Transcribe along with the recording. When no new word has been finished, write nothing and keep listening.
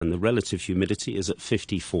relative humidity is at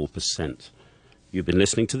 54%. You've been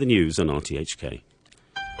listening to the news on RTHK.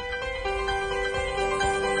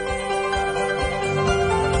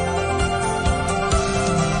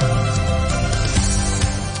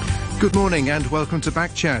 Good morning and welcome to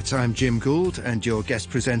Backchat. I'm Jim Gould and your guest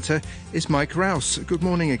presenter is Mike Rouse. Good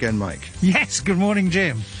morning again, Mike. Yes, good morning,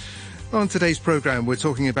 Jim. On today's programme, we're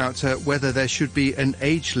talking about whether there should be an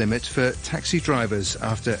age limit for taxi drivers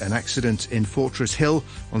after an accident in Fortress Hill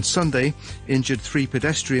on Sunday injured 3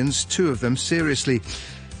 pedestrians, 2 of them seriously.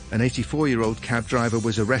 An 84-year-old cab driver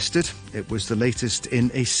was arrested. It was the latest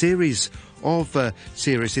in a series of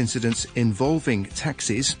serious incidents involving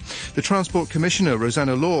taxis. The Transport Commissioner,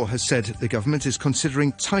 Rosanna Law, has said the government is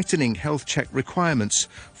considering tightening health check requirements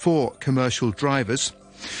for commercial drivers.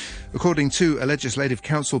 According to a Legislative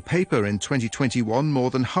Council paper in 2021, more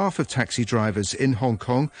than half of taxi drivers in Hong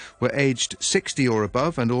Kong were aged 60 or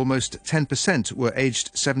above and almost 10% were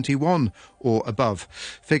aged 71 or above.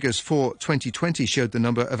 Figures for 2020 showed the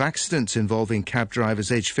number of accidents involving cab drivers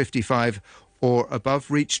aged 55 or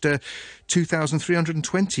above reached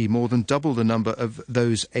 2,320, more than double the number of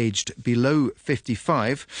those aged below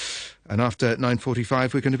 55. And after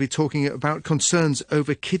 9:45, we're going to be talking about concerns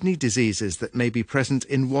over kidney diseases that may be present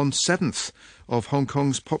in 1/7 of Hong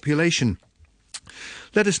Kong's population.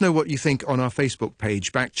 Let us know what you think on our Facebook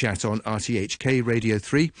page, Backchat on RTHK Radio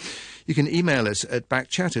 3. You can email us at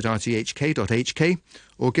backchat@rthk.hk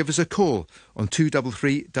or give us a call on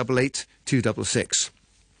 233 88 266.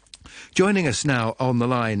 Joining us now on the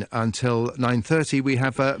line until 9:30, we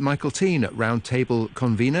have Michael Tien, roundtable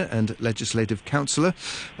convener and legislative councillor.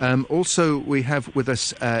 Also, we have with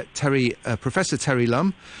us Professor Terry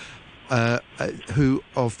Lum, who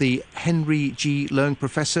of the Henry G. Leung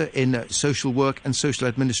Professor in Social Work and Social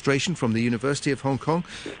Administration from the University of Hong Kong.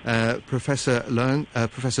 Professor Lum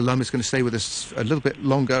is going to stay with us a little bit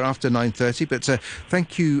longer after 9:30, but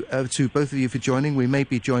thank you to both of you for joining. We may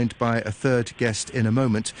be joined by a third guest in a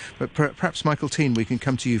moment, but perhaps Michael Tien, we can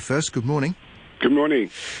come to you first. Good morning. Good morning.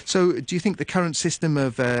 So, do you think the current system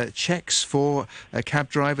of checks for cab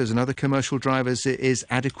drivers and other commercial drivers is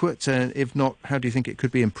adequate? If not, how do you think it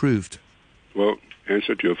could be improved? Well,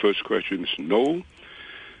 answer to your first question is no.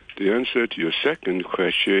 The answer to your second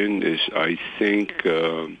question is, I think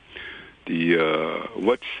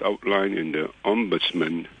what's outlined in the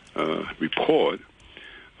Ombudsman report.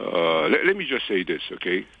 Let me just say this,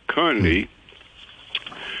 okay? Currently,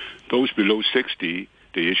 those below 60,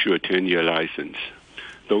 they issue a 10-year license.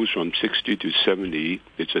 Those from 60 to 70,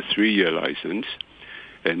 it's a 3-year license.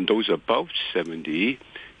 And those above 70,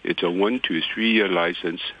 it's a 1 to 3-year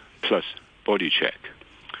license plus body check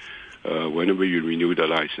whenever you renew the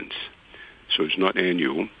license. So it's not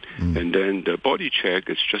annual. And then the body check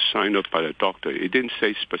is just signed up by the doctor. It didn't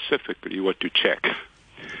say specifically what to check.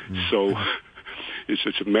 So it's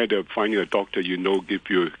just a matter of finding a doctor give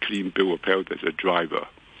you a clean bill of health as a driver.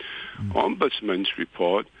 Ombudsman's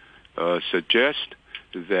report suggests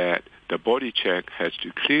that the body check has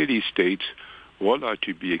to clearly state what are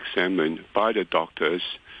to be examined by the doctors.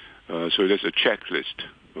 So there's a checklist,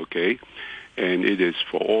 okay? And it is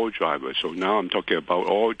for all drivers. So now I'm talking about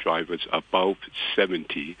all drivers above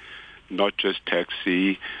 70, not just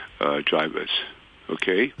taxi drivers,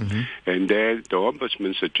 okay? And then the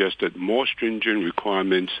Ombudsman suggested more stringent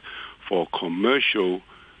requirements for commercial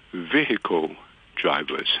vehicle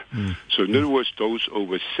drivers. So in other words, those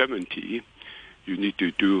over 70, you need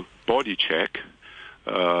to do body check.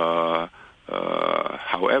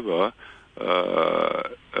 However,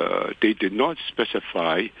 they did not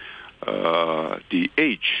specify the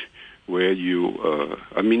age where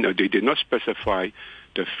they did not specify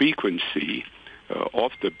the frequency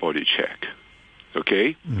of the body check,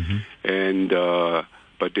 okay? And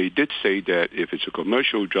but they did say that if it's a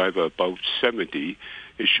commercial driver above 70,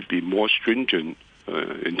 it should be more stringent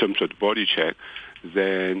in terms of the body check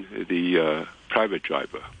than the private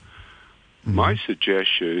driver. My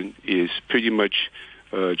suggestion is pretty much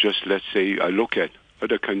just, let's say, I look at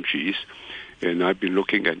other countries, and I've been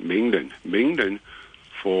looking at Mainland. Mainland,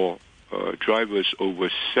 for drivers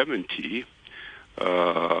over 70,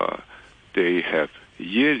 they have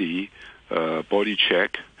yearly body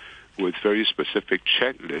check with very specific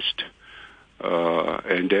checklist.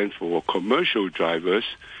 And then for commercial drivers,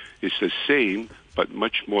 it's the same, but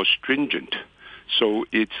much more stringent. So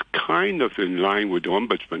it's kind of in line with the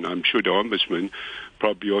Ombudsman. I'm sure the Ombudsman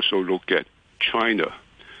probably also look at China.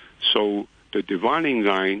 So the dividing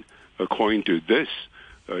line, according to this,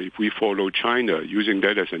 if we follow China, using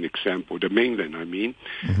that as an example, the Mainland,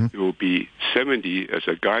 it will be 70 as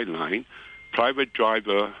a guideline. Private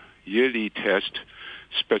driver, yearly test,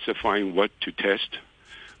 specifying what to test.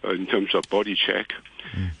 in terms of body check,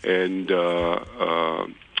 and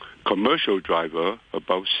commercial driver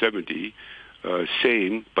about 70,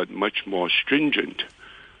 same but much more stringent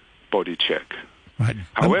body check. Right.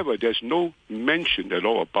 However, there's no mention at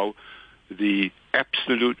all about the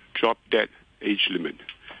absolute drop-dead age limit.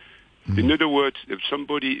 In other words, if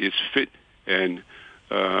somebody is fit and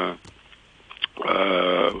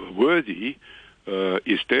worthy,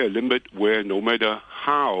 is there a limit where no matter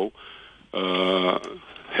how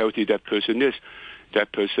healthy that person is,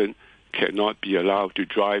 that person cannot be allowed to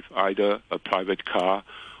drive either a private car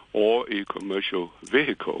or a commercial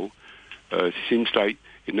vehicle? Seems like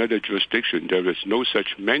in other jurisdictions there is no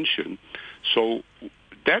such mention. So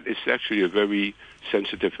that is actually a very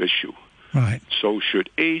sensitive issue. Right. So should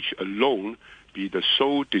age alone be the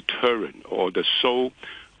sole deterrent or the sole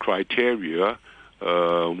criteria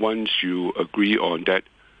once you agree on that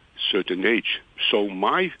certain age? So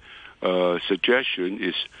my suggestion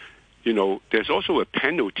is, there's also a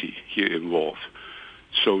penalty here involved.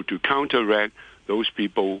 So to counteract those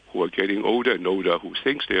people who are getting older and older who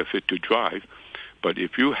thinks they are fit to drive, but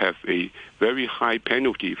if you have a very high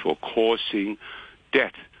penalty for causing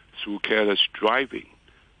death through careless driving,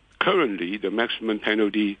 currently the maximum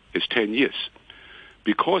penalty is 10 years.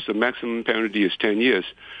 Because the maximum penalty is 10 years,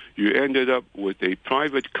 you ended up with a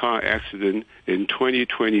private car accident in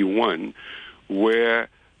 2021 where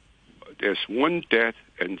there's 1 death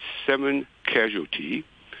and 7 casualty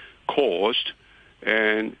caused,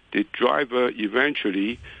 and the driver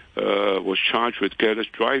eventually was charged with careless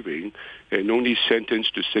driving and only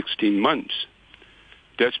sentenced to 16 months.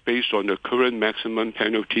 That's based on the current maximum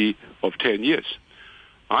penalty of 10 years.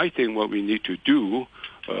 I think what we need to do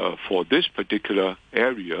for this particular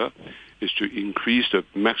area is to increase the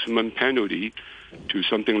maximum penalty to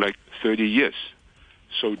something like 30 years.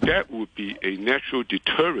 So that would be a natural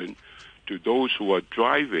deterrent to those who are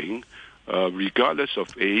driving, regardless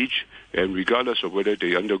of age and regardless of whether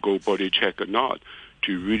they undergo body check or not,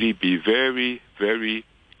 to really be very, very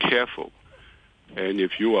careful. And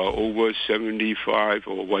if you are over 75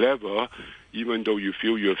 or whatever, even though you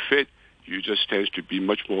feel you're fit, you just tend to be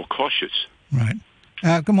much more cautious. Right.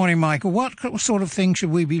 Good morning, Michael. What sort of things should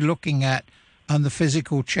we be looking at on the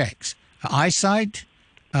physical checks? Eyesight,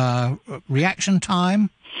 reaction time,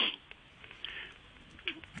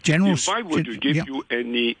 general... If I were to give you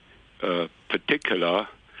any particular,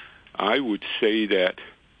 I would say that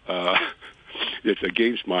it's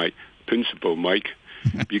against my principle, Mike,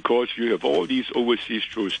 because you have all these overseas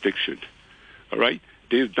jurisdictions, all right?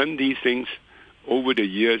 They've done these things over the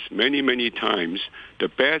years many, many times. The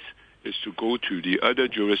best is to go to the other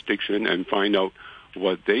jurisdiction and find out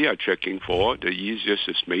what they are checking for. The easiest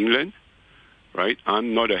is mainland, right?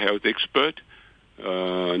 I'm not a health expert,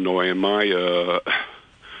 nor am I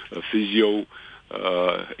a physio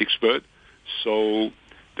expert. So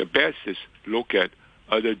the best is look at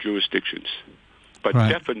other jurisdictions. But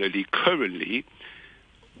definitely, currently,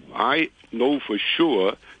 I know for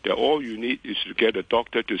sure that all you need is to get a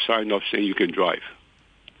doctor to sign off saying you can drive.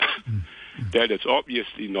 That is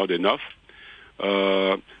obviously not enough.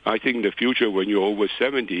 I think in the future, when you're over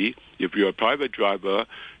 70, if you're a private driver,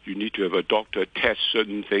 you need to have a doctor test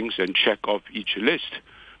certain things and check off each list.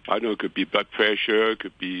 I don't know, it could be blood pressure, it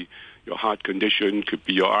could be your heart condition, it could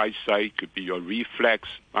be your eyesight, it could be your reflex.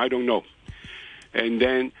 I don't know. And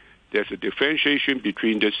then there's a differentiation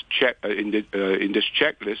between this in this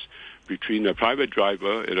checklist between a private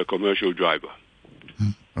driver and a commercial driver.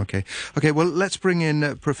 Okay. Well, let's bring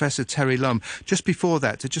in Professor Terry Lum. Just before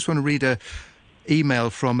that, I just want to read a email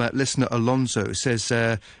from listener Alonso. It says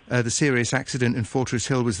the serious accident in Fortress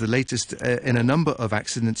Hill was the latest in a number of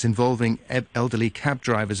accidents involving elderly cab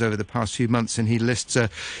drivers over the past few months, and he lists a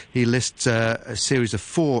series of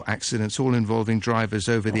 4 accidents, all involving drivers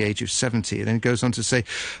over the age of 70. And then goes on to say,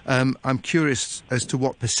 I'm curious as to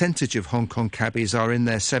what percentage of Hong Kong cabbies are in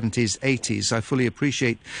their 70s, 80s. I fully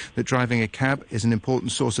appreciate that driving a cab is an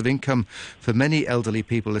important source of income for many elderly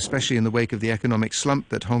people, especially in the wake of the economic slump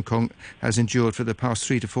that Hong Kong has endured for the past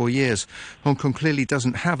 3 to 4 years. Hong Kong clearly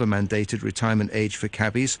doesn't have a mandated retirement age for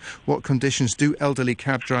cabbies. What conditions do elderly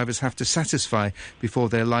cab drivers have to satisfy before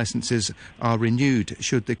their licences are renewed?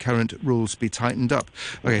 Should the current rules be tightened up?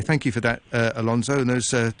 Okay, thank you for that, Alonso. And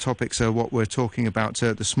those topics are what we're talking about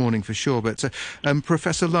this morning for sure. But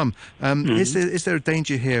Professor Lum, is there a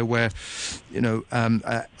danger here where,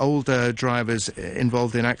 older drivers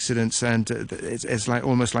involved in accidents, and it's like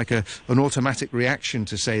almost like an automatic reaction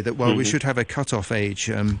to say that, well, we should have a cut-off age,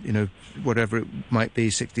 whatever it might be,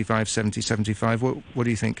 65, 70, 75. What do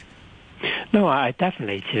you think? No, I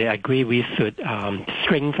definitely agree. We should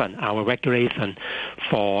strengthen our regulation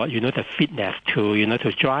for the fitness to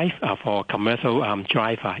drive for commercial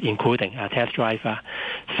driver, including a test driver.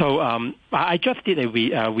 So I just did a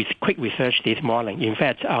quick research this morning. In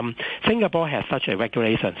fact, Singapore has such a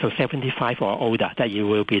regulation, so 75 or older, that it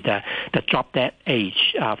will be the drop-dead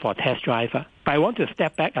age for test driver. But I want to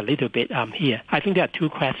step back a little bit here. I think there are two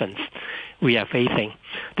questions we are facing.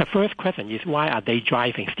 The first question is, why are they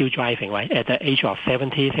still driving, right, at the age of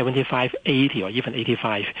 70, 75, 80, or even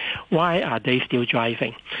 85? Why are they still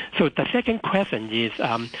driving? So the second question is,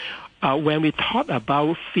 when we talk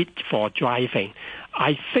about fit for driving,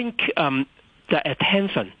 I think the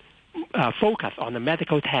attention focus on the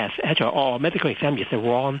medical test, actually, or medical exam is the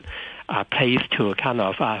wrong place to kind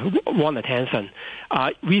of want attention.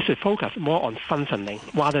 We should focus more on functioning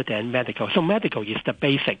rather than medical. So medical is the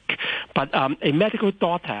basic, but a medical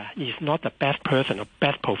doctor is not the best person or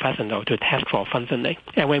best professional to test for functioning.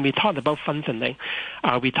 And when we talk about functioning,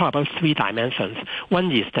 we talk about three dimensions.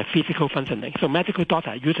 One is the physical functioning. So medical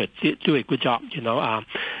doctor usually do a good job,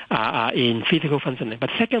 in physical functioning. But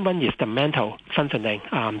second one is the mental functioning,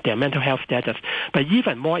 their mental health status. But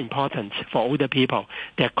even more important for older people,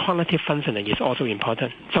 their cognitive functioning is also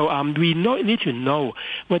important. So we need to know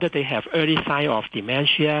whether they have early sign of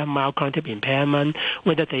dementia, mild cognitive impairment,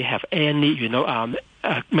 whether they have any,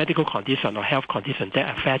 medical condition or health condition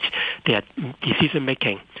that affects their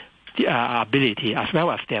decision-making ability as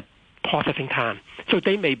well as their processing time. So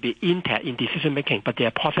they may be intact in decision-making, but their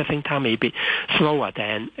processing time may be slower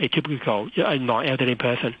than a typical non-elderly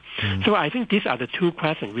person. So I think these are the two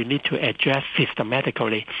questions we need to address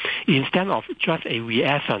systematically instead of just a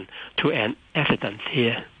reaction to an accident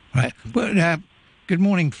here. Right. Well, good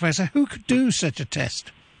morning, Professor. Who could do such a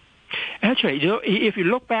test? Actually, if you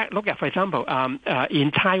look at, for example,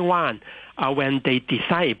 in Taiwan, when they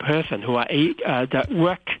decide a person who are the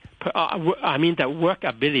work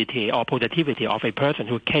ability or productivity of a person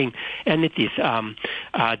who came any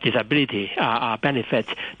disability benefits,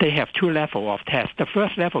 they have two levels of tests. The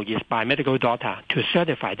first level is by medical doctor to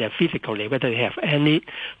certify them physically whether they have any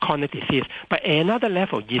chronic disease. But another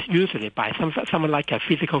level is usually by someone like a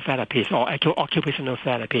physical therapist or occupational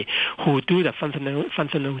therapy who do the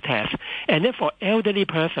functional test. And then for elderly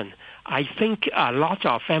person, I think a lot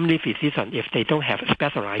of family physicians, if they don't have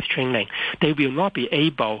specialized training, they will not be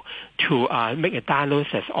able to make a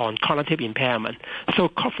diagnosis on cognitive impairment. So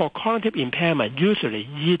for cognitive impairment, usually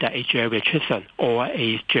either a geriatrician or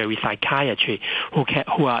a geri-psychiatry who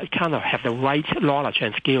are kind of have the right knowledge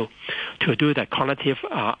and skill to do the cognitive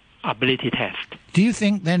ability test. Do you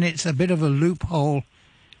think then it's a bit of a loophole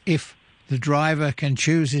if the driver can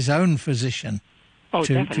choose his own physician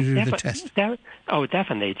to do the test?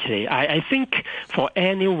 Definitely. I think for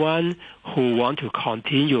anyone who want to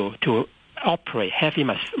continue to operate heavy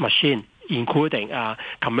machine, including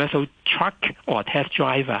commercial truck or test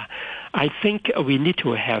driver, I think we need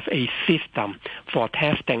to have a system for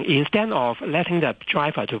testing instead of letting the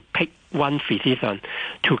driver to pick one physician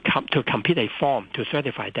to complete a form to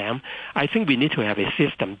certify them. I think we need to have a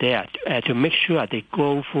system there to make sure they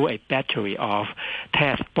go through a battery of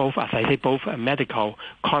tests, both, as I say, both medical,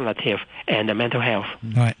 cognitive, and mental health.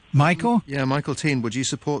 All right. Michael? Yeah, Michael Tien, would you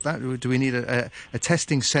support that? Do we need a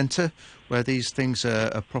testing centre where these things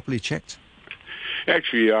are properly checked?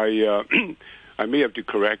 Actually, I may have to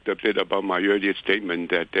correct a bit about my earlier statement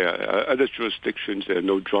that there are other jurisdictions that are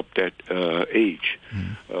no drop-dead age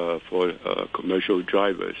for commercial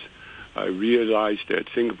drivers. I realize that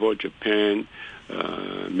Singapore, Japan,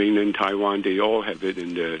 mainland Taiwan, they all have it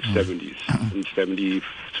in the 70s,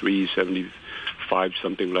 73, 75,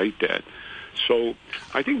 something like that. So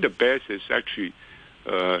I think the best is actually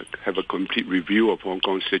have a complete review of Hong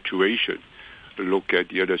Kong's situation, look at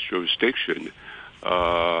the other jurisdiction,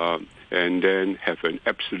 and then have an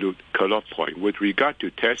absolute cutoff point. With regard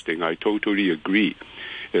to testing, I totally agree.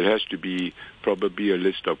 It has to be probably a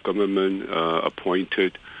list of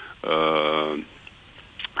government-appointed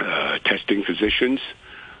testing physicians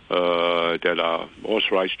that are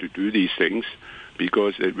authorized to do these things,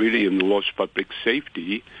 because it really involves public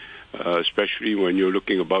safety, especially when you're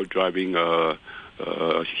looking about driving a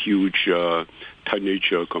huge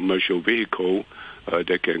tonnage commercial vehicle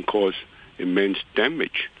that can cause immense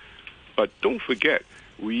damage. But don't forget,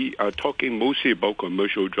 we are talking mostly about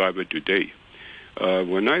commercial driver today.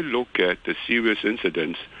 When I look at the serious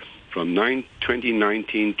incidents from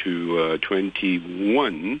 2019 to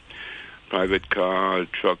 21, private car,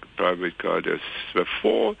 truck, private car, there's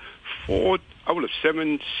four out of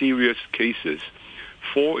 7 serious cases,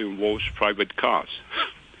 4 involves private cars,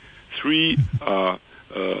 3 are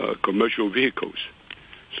commercial vehicles.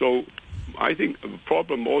 So I think the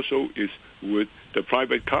problem also is with the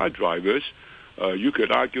private car drivers. You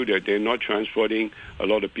could argue that they're not transporting a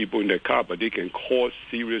lot of people in their car, but they can cause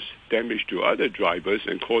serious damage to other drivers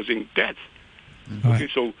and causing death. Right. Okay,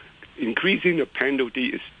 so increasing the penalty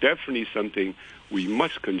is definitely something we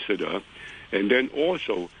must consider. And then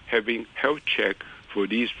also having health check for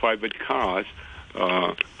these private cars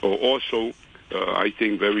are also, I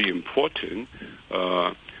think, very important.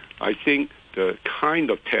 I think the kind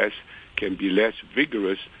of test can be less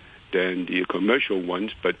vigorous than the commercial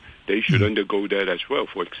ones, but they should undergo that as well.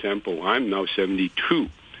 For example, I'm now 72,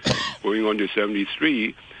 going on to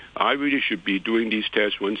 73. I really should be doing these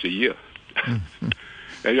tests once a year.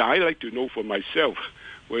 And I like to know for myself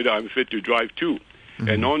whether I'm fit to drive too.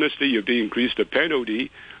 And honestly, if they increase the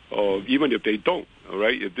penalty, or even if they don't, all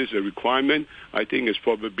right, if this is a requirement, I think it's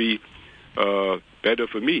probably better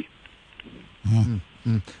for me.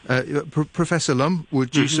 Professor Lum,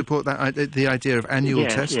 would you support that the idea of annual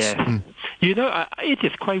tests? Yes. You know, it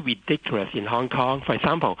is quite ridiculous in Hong Kong. For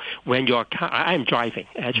example, when your car, I am driving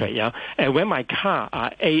actually, and when my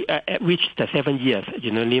car reached the 7 years,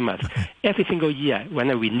 limit, every single year when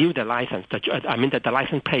I renew the license, the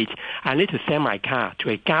license plate, I need to send my car to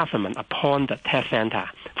a government appointed test center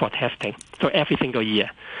for testing. So every single year.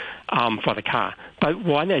 For the car. But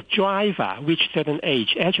when a driver reaches certain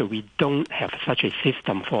age, actually we don't have such a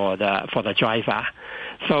system for the driver.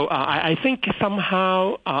 So I think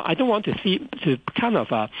somehow I don't want to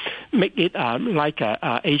make it like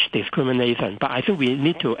age discrimination, but I think we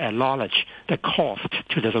need to acknowledge the cost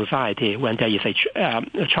to the society when there is a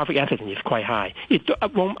traffic accident is quite high. It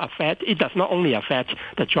does not only affect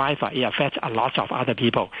the driver, it affects a lot of other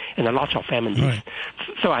people and a lot of families. Right.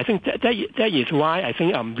 So I think that is why I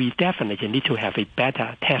think we definitely need to have a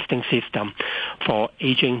better testing system for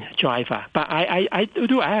aging driver. But I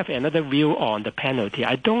have another view on the penalty.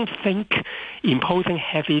 I don't think imposing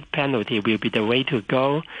heavy penalty will be the way to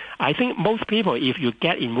go. I think most people, if you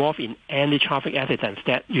get involved in any traffic accidents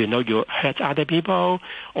that, you hurt other people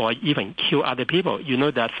or even kill other people,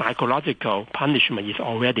 that psychological punishment is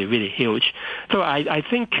already really huge. So I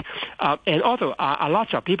think, and also a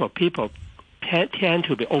lot of people tend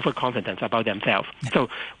to be overconfident about themselves. So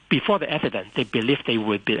before the accident, they believe they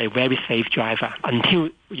would be a very safe driver until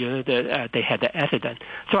they had the accident.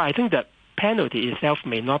 So I think that penalty itself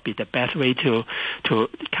may not be the best way to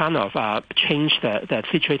kind of change the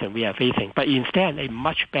situation we are facing, but instead a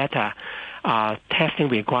much better testing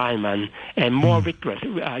requirement and more rigorous,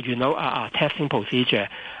 testing procedure.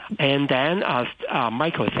 And then, as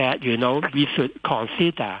Michael said, we should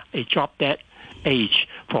consider a drop-dead age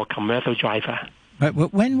for commercial driver. Right,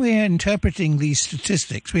 but when we're interpreting these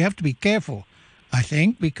statistics, we have to be careful, I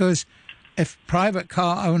think, because if private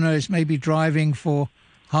car owners may be driving for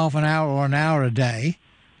half an hour or an hour a day,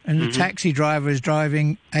 and the taxi driver is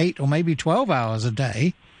driving 8 or maybe 12 hours a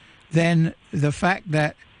day, then the fact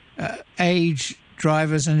that age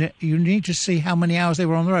drivers, and you need to see how many hours they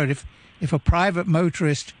were on the road. If a private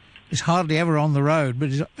motorist is hardly ever on the road but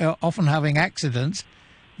is often having accidents,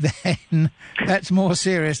 then that's more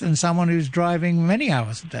serious than someone who's driving many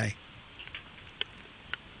hours a day.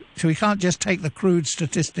 So we can't just take the crude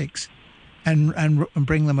statistics and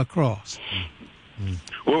bring them across.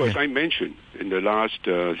 Well, as I mentioned, in the last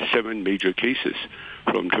 7 major cases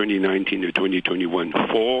from 2019 to 2021,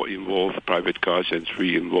 4 involve private cars and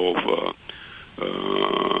 3 involve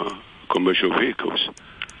commercial vehicles.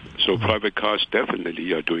 So private cars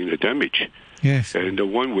definitely are doing the damage. Yes. And the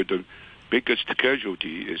one with the biggest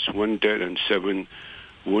casualty is 1 dead and 7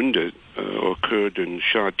 wounded occurred in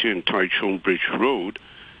Tien Taichung Bridge Road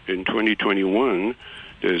in 2021.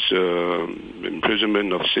 There's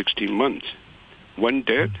imprisonment of 16 months. 1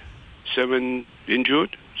 dead, 7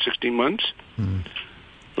 injured, 16 months.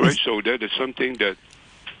 Right, so that is something that,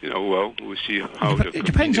 we'll see how it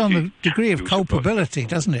depends on the degree of culpability,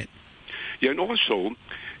 doesn't it? Yeah, and also,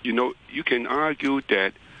 you can argue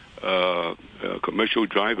that a commercial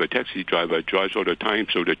driver, taxi driver, drives all the time,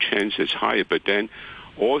 so the chance is higher, but then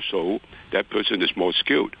also that person is more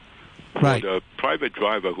skilled. Right. For the private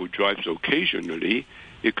driver who drives occasionally,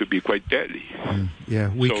 it could be quite deadly. Yeah,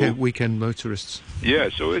 weekend motorists. Yeah,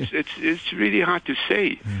 so it's really hard to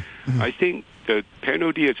say. I think the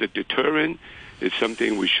penalty as a deterrent is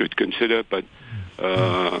something we should consider, but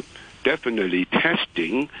definitely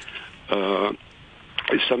testing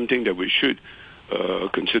is something that we should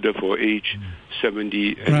consider for age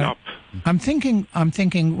 70 and up. I'm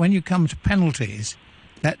thinking when you come to penalties,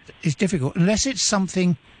 that is difficult unless it's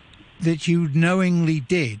something that you knowingly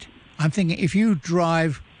did. I'm thinking if you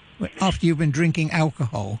drive after you've been drinking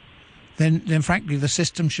alcohol, then frankly the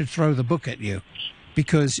system should throw the book at you.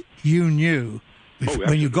 because you knew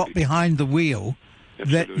when you got behind the wheel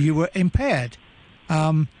that you were impaired.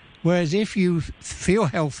 Whereas if you feel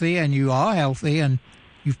healthy and you are healthy and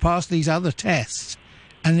you've passed these other tests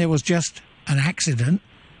and there was just an accident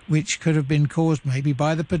which could have been caused maybe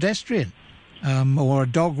by the pedestrian or a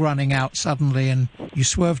dog running out suddenly and you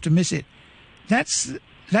swerve to miss it, that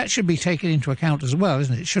should be taken into account as well,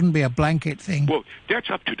 isn't it? It shouldn't be a blanket thing. Well,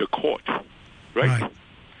 that's up to the court, right?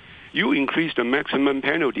 You increase the maximum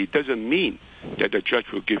penalty doesn't mean that the judge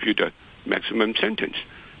will give you the maximum sentence.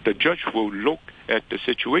 The judge will look at the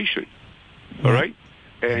situation, all right,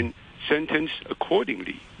 and sentence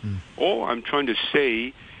accordingly. All I'm trying to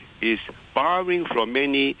say is, barring from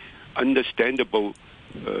any understandable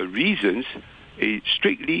reasons, a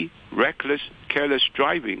strictly reckless, careless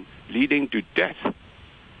driving leading to death,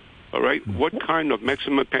 all right, what kind of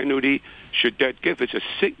maximum penalty should that give? It's a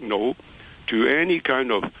signal to any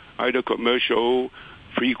kind of either commercial,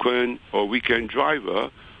 frequent, or weekend driver.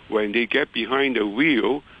 When they get behind the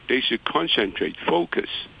wheel, they should concentrate, focus,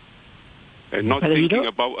 and not thinking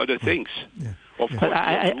about other things. Of course, there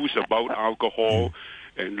are rules about alcohol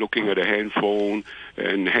and looking at a handphone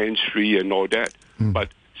and hands-free and all that. But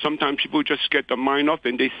sometimes people just get their mind off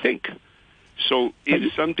and they think. So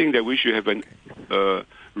it's something that we should have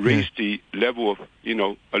raise the level of,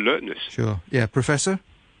 alertness. Sure. Yeah, Professor?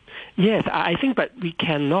 Yes, I think, but we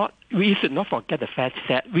should not forget the fact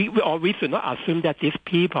that we should not assume that these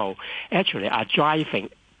people actually are driving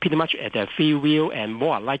pretty much at the free wheel and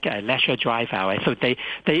more like a leisure driver. Right? So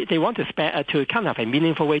they want to spend to kind of a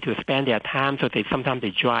meaningful way to spend their time. So sometimes they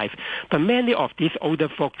drive. But many of these older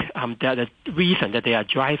folks, the reason that they are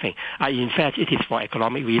driving are in fact it is for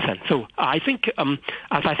economic reasons. So I think, as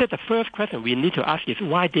I said, the first question we need to ask is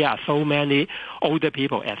why there are so many older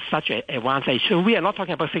people at such an advanced age. So we are not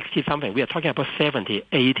talking about 60 something. We are talking about 70,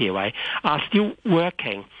 80, right? Are still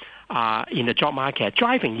working. In the job market,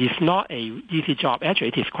 driving is not a easy job. Actually,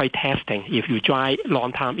 it is quite testing if you drive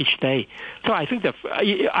long time each day. So I think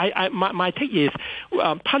my take is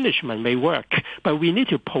punishment may work, but we need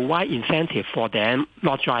to provide incentive for them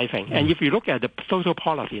not driving. And if you look at the social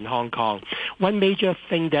policy in Hong Kong, one major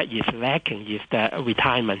thing that is lacking is the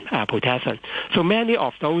retirement protection. So many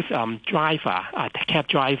of those cab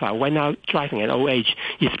driver, when now driving at old age,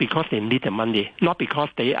 is because they need the money, not because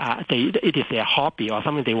it is their hobby or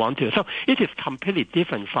something they want to. So it is completely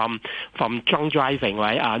different from drunk driving,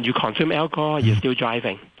 right? You consume alcohol, you're still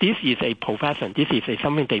driving. This is a profession. This is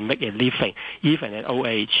something they make a living, even at old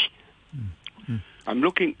age. I'm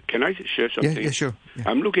looking. Can I share something? Yeah, sure. Yeah.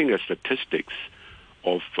 I'm looking at statistics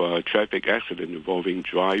of traffic accident involving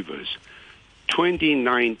drivers.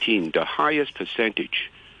 2019, the highest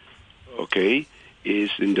percentage,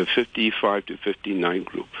 is in the 55 to 59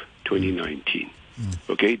 group. 2019.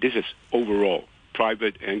 Okay, this is overall.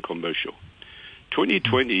 Private and commercial.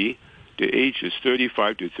 2020, the age is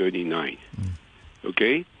 35 to 39.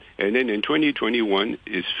 Okay? And then in 2021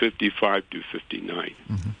 is 55 to 59.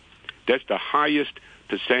 That's the highest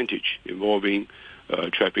percentage involving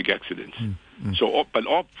traffic accidents. So, but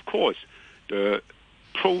of course, the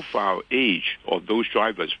profile age of those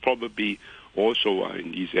drivers probably also are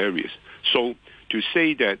in these areas. So to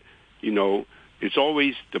say that, it's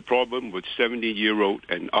always the problem with 70-year-old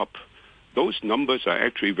and up, those numbers are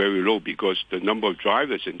actually very low because the number of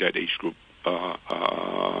drivers in that age group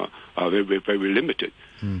are very, very limited.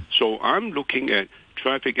 So I'm looking at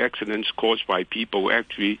traffic accidents caused by people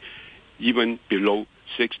actually even below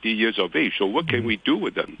 60 years of age. So what can we do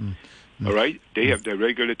with them? All right? They have their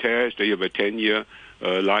regular test. They have a 10-year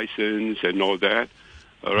license and all that.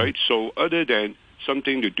 All right? So other than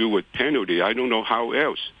something to do with penalty, I don't know how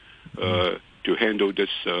else to handle this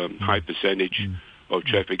high percentage of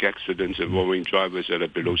traffic accidents involving drivers that are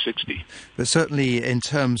below 60. But certainly in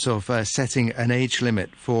terms of setting an age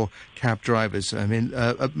limit for cab drivers, I mean,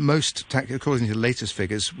 according to the latest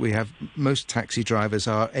figures, we have most taxi drivers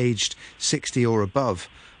are aged 60 or above.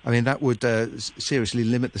 I mean, that would seriously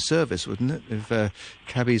limit the service, wouldn't it, if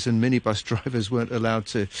cabbies and minibus drivers weren't allowed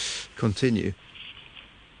to continue?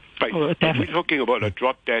 Right. We're talking about a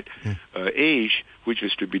drop-dead age, which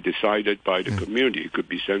is to be decided by the community. It could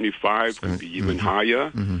be 75, could be even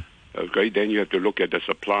higher. Okay, then you have to look at the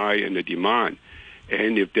supply and the demand.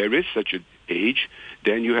 And if there is such an age,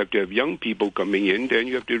 then you have to have young people coming in, then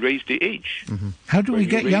you have to raise the age. How do we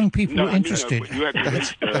get young people interested? You have to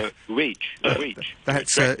raise the wage.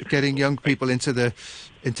 That's getting young people into the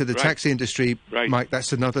into the taxi industry, right. Mike,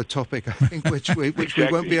 that's another topic, I think, which we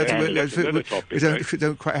won't be able to... We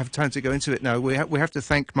don't quite have time to go into it now. We have to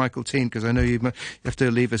thank Michael Tien, because I know you have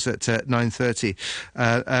to leave us at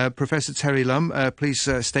 9:30. Professor Terry Lum, please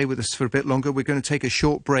stay with us for a bit longer. We're going to take a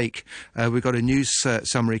short break. We've got a news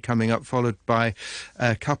summary coming up, followed by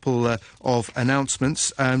a couple of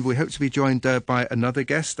announcements, and we hope to be joined by another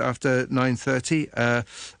guest after 9:30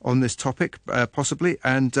 on this topic, possibly,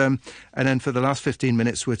 and then for the last 15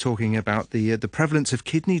 minutes we're talking about the prevalence of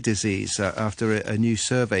kidney disease after a new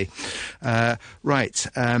survey.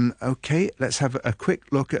 Okay, let's have a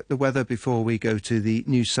quick look at the weather before we go to the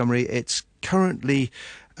news summary. It's currently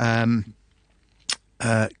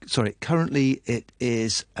it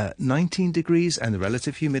is 19 degrees and the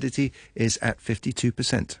relative humidity is at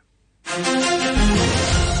 52%.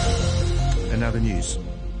 And now the news.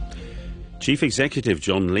 Chief Executive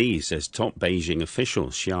John Lee says top Beijing official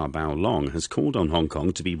Xia Baolong has called on Hong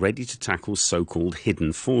Kong to be ready to tackle so-called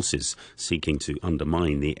hidden forces seeking to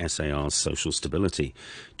undermine the SAR's social stability.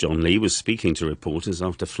 John Lee was speaking to reporters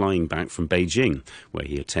after flying back from Beijing, where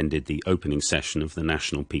he attended the opening session of the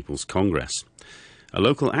National People's Congress. A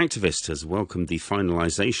local activist has welcomed the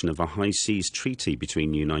finalisation of a high seas treaty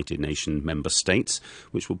between United Nations member states,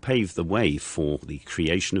 which will pave the way for the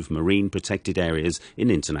creation of marine protected areas in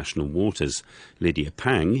international waters. Lydia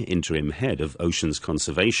Pang, interim head of Oceans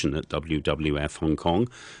Conservation at WWF Hong Kong,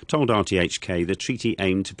 told RTHK the treaty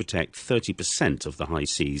aimed to protect 30% of the high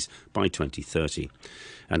seas by 2030.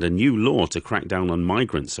 And a new law to crack down on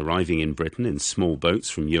migrants arriving in Britain in small boats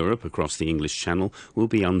from Europe across the English Channel will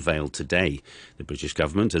be unveiled today. The British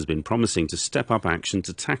government has been promising to step up action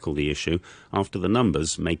to tackle the issue after the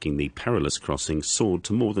numbers making the perilous crossing soared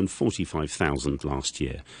to more than 45,000 last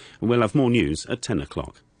year. And we'll have more news at 10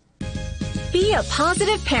 o'clock. Be a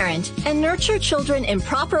positive parent and nurture children in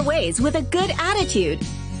proper ways with a good attitude.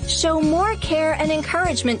 Show more care and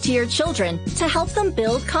encouragement to your children to help them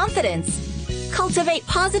build confidence. Cultivate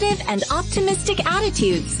positive and optimistic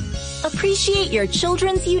attitudes. Appreciate your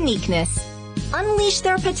children's uniqueness. Unleash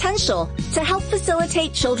their potential to help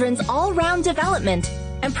facilitate children's all-round development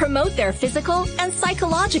and promote their physical and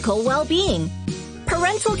psychological well-being.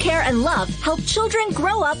 Parental care and love help children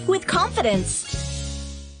grow up with confidence.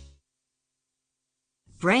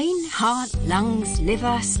 Brain, heart, lungs,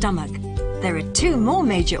 liver, stomach. There are two more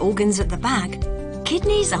major organs at the back.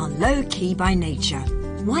 Kidneys are low-key by nature.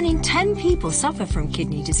 1 in 10 people suffer from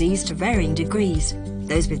kidney disease to varying degrees.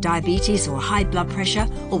 Those with diabetes or high blood pressure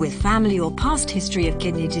or with family or past history of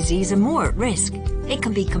kidney disease are more at risk. It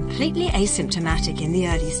can be completely asymptomatic in the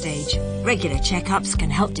early stage. Regular checkups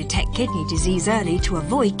can help detect kidney disease early to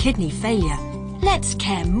avoid kidney failure. Let's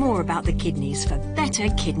care more about the kidneys for better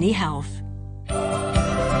kidney health.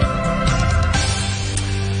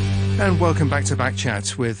 And welcome back to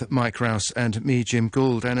Backchat with Mike Rouse and me, Jim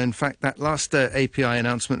Gould. And in fact, that last API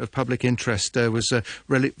announcement of public interest was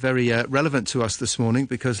very relevant to us this morning,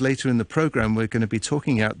 because later in the programme we're going to be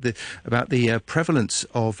talking about the prevalence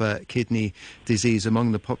of kidney disease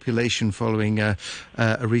among the population following a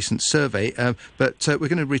recent survey. But we're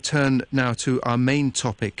going to return now to our main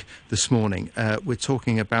topic this morning. We're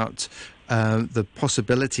talking about the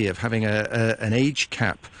possibility of having an age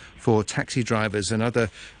cap for taxi drivers and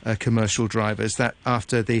other commercial drivers, that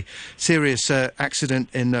after the serious accident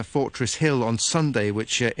in Fortress Hill on Sunday,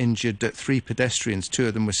 which injured 3 pedestrians, 2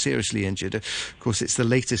 of them were seriously injured. Of course, it's the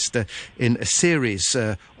latest in a series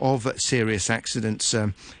of serious accidents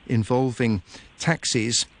involving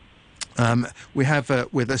taxis. We have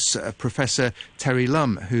with us Professor Terry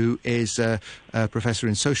Lum, who is a Professor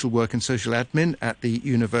in Social Work and Social Admin at the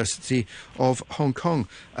University of Hong Kong.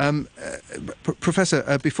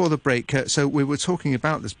 Professor, before the break, so we were talking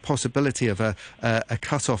about this possibility of a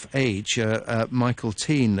cut-off age. Michael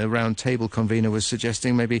Tien, the roundtable convenor, was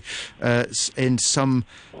suggesting maybe in sometime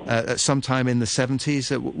in the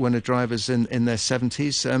 70s, when a driver's in their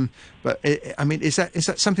 70s. But I mean, is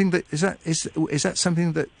that something that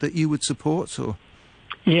something that you would support, or?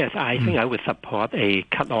 Yes, I think I would support a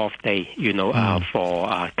cut-off day,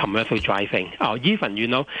 for commercial driving. Even,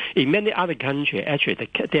 in many other countries, actually,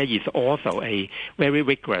 there is also a very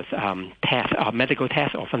rigorous test, medical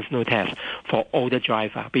test or functional test for older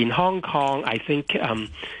drivers. But in Hong Kong, I think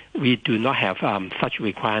we do not have such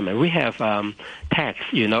requirement. We have tests,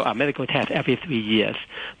 a medical test every 3 years.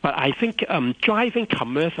 But I think driving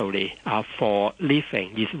commercially for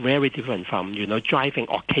living is very different from, driving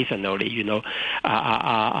occasionally,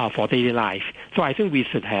 for daily life. So I think we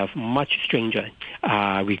should have much stringent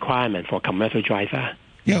requirement for commercial driver.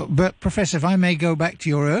 Yeah, but Professor, if I may go back to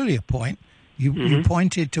your earlier point, you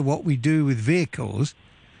pointed to what we do with vehicles,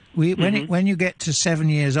 When you get to 7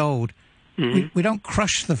 years old, we don't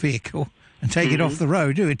crush the vehicle and take it off the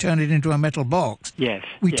road, do we? Turn it into a metal box. Yes.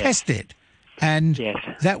 We test it. And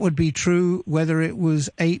that would be true whether it was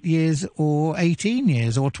 8 years or 18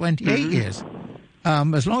 years or 28 years.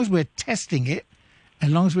 As long as we're testing it, as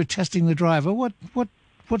long as we're testing the driver,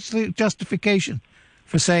 what's the justification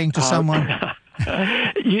for saying to someone...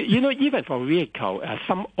 even for vehicle,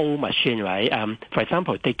 some old machine, right? For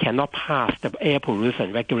example, they cannot pass the air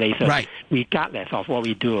pollution regulation, regardless of what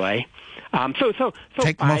we do, right? So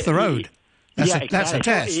take them off the road. That's a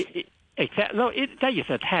test. Exactly. That is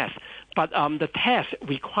a test. But the test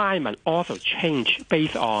requirement also change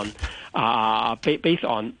based on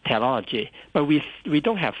technology. But we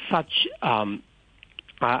don't have such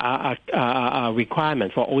a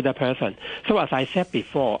requirement for older person. So as I said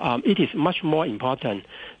before, it is much more important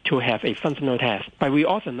to have a functional test. But we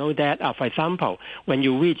also know that, for example, when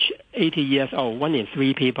you reach 80 years old, 1 in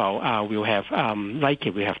 3 people will have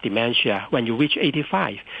likely will have dementia. When you reach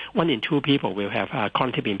 85, 1 in 2 people will have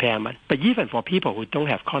cognitive impairment. But even for people who don't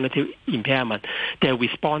have cognitive impairment, their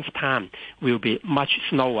response time will be much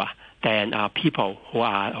slower than people who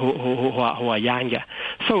are younger.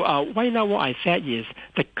 So right now what I said is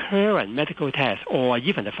the current medical tests or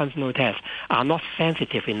even the functional tests are not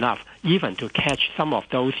sensitive enough even to catch some of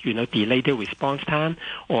those, delayed response time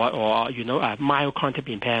or mild cognitive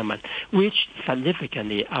impairment, which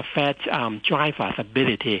significantly affects drivers'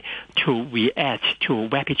 ability to react to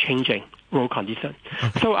rapid changing road condition.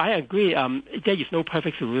 So I agree, there is no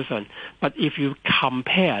perfect solution. But if you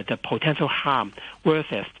compare the potential harm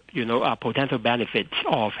versus, potential benefits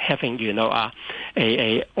of having,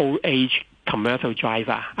 a old age commercial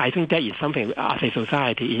driver, I think that is something as a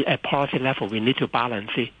society at policy level we need to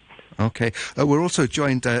balance it. Okay. We're also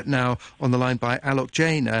joined now on the line by Alok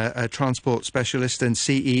Jain, a transport specialist and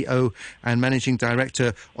CEO and Managing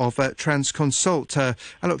Director of Transconsult.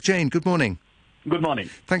 Alok Jain, good morning. Good morning.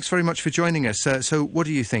 Thanks very much for joining us. So what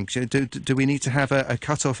do you think? Do we need to have a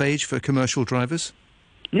cut-off age for commercial drivers?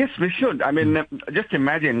 Yes, we should. I mean, just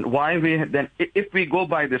imagine why if we go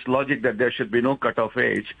by this logic that there should be no cutoff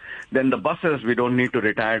age, then the buses, we don't need to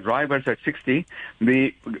retire drivers at 60.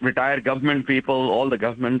 We retire government people, all the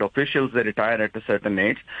government officials, they retire at a certain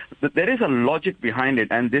age. But there is a logic behind it,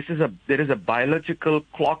 and there is a biological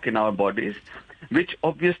clock in our bodies which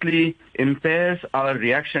obviously impairs our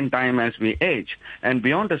reaction time as we age. And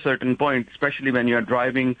beyond a certain point, especially when you're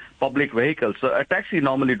driving public vehicles, so a taxi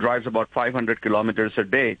normally drives about 500 kilometers a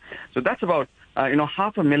day. So that's about,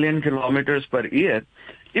 500,000 kilometers per year.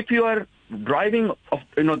 If you are driving of,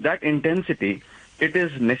 that intensity, it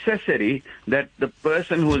is necessary that the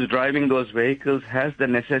person who is driving those vehicles has the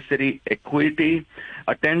necessary equity,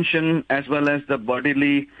 attention, as well as the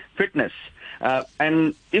bodily fitness.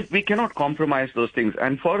 And if we cannot compromise those things,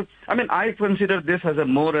 I consider this as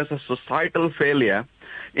more as a societal failure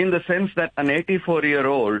in the sense that an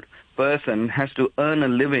 84-year-old person has to earn a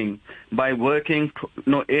living by working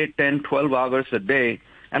 8, 10, 12 hours a day.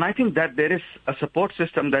 And I think that there is a support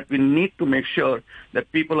system that we need to make sure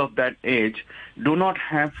that people of that age do not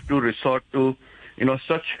have to resort to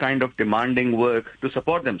such kind of demanding work to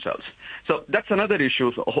support themselves. So that's another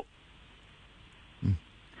issue.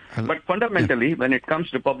 But fundamentally, when it comes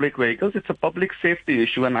to public vehicles, it's a public safety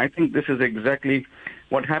issue, and I think this is exactly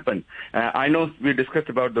what happened. I know we discussed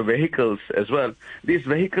about the vehicles as well. These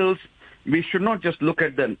vehicles, we should not just look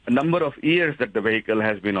at the number of years that the vehicle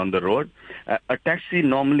has been on the road. A taxi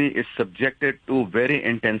normally is subjected to very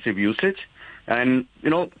intensive usage. And,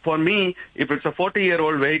 for me, if it's a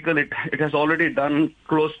 40-year-old vehicle, it has already done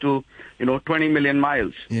close to, 20 million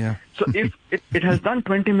miles. Yeah. So if it has done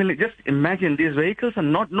 20 million, just imagine these vehicles are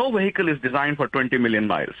no vehicle is designed for 20 million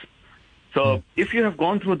miles. So if you have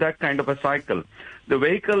gone through that kind of a cycle, the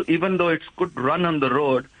vehicle, even though it could run on the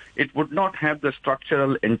road, it would not have the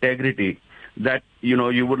structural integrity that,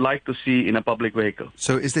 you would like to see in a public vehicle.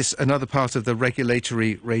 So is this another part of the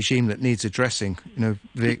regulatory regime that needs addressing?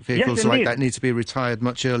 Vehicles yes, like that need to be retired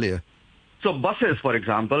much earlier. So buses, for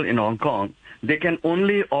example, in Hong Kong, they can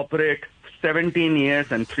only operate 17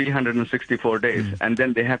 years and 364 days, and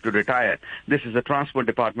then they have to retire. This is a transport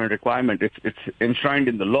department requirement. It's enshrined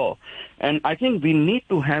in the law. And I think we need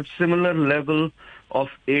to have similar level of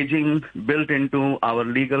aging built into our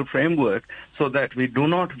legal framework so that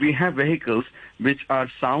we have vehicles which are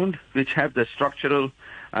sound, which have the structural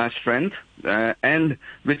strength, and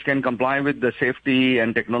which can comply with the safety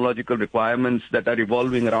and technological requirements that are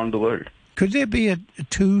evolving around the world. Could there be a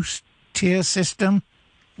two-tier system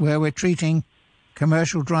where we're treating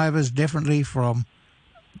commercial drivers differently from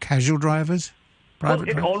casual drivers?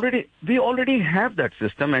 private drivers? We already have that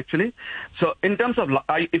system, actually. So in terms of,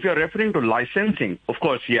 if you're referring to licensing, of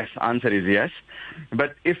course, yes, answer is yes.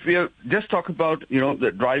 But if we just talk about,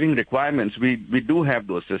 the driving requirements, we do have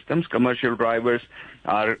those systems. Commercial drivers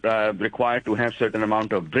are required to have certain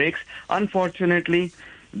amount of breaks. Unfortunately,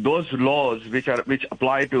 those laws which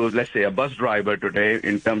apply to, let's say, a bus driver today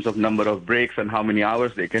in terms of number of breaks and how many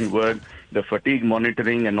hours they can work, the fatigue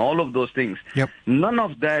monitoring and all of those things, none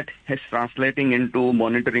of that is translating into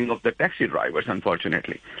monitoring of the taxi drivers,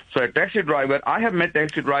 unfortunately. So a taxi driver, I have met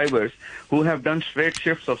taxi drivers who have done straight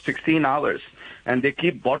shifts of 16 hours, and they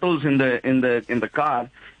keep bottles in the car,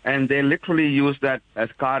 and they literally use that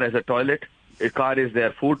car as a toilet. A car is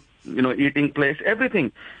their food, eating place,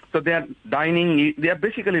 everything. So they are dining, they are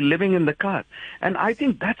basically living in the car. And I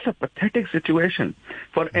think that's a pathetic situation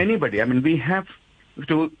for anybody. I mean,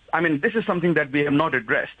 this is something that we have not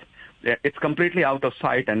addressed. It's completely out of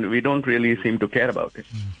sight, and we don't really seem to care about it.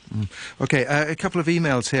 Okay, a couple of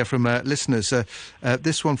emails here from listeners.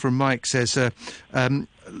 This one from Mike says,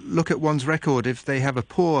 look at one's record. If they have a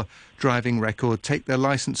poor driving record, take their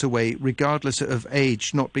licence away regardless of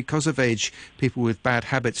age, not because of age. People with bad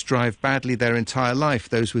habits drive badly their entire life.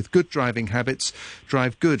 Those with good driving habits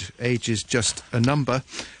drive good. Age is just a number.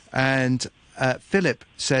 And Philip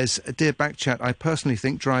says, Dear Backchat, I personally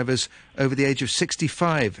think drivers over the age of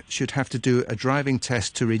 65 should have to do a driving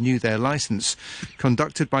test to renew their licence,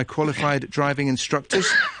 conducted by qualified driving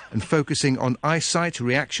instructors and focusing on eyesight,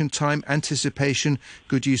 reaction time, anticipation,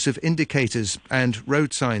 good use of indicators and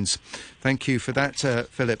road signs. Thank you for that,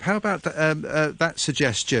 Philip. How about that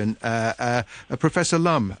suggestion, Professor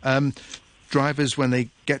Lum? Drivers, when they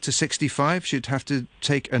get to 65, should have to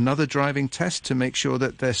take another driving test to make sure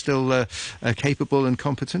that they're still capable and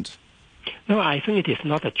competent? No, I think it is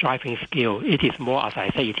not a driving skill. It is more, as I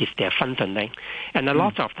say, it is their functioning. And a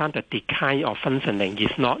lot of times the decline of functioning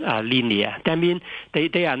is not linear. That means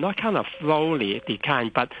they are not kind of slowly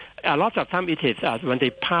decline, but a lot of time it is when they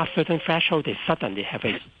pass certain threshold, they suddenly have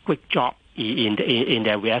a quick drop in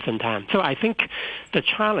their reaction time. So I think the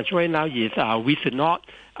challenge right now is we should not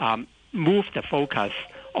move the focus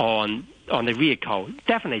on the vehicle.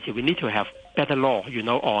 Definitely, we need to have better law,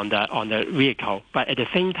 on the vehicle. But at the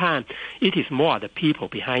same time, it is more the people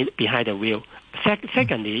behind the wheel.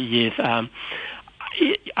 Secondly, is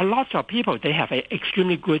a lot of people, they have an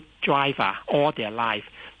extremely good driver all their life.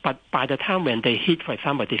 But by the time when they hit, for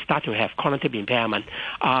example, they start to have cognitive impairment,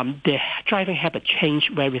 their driving habit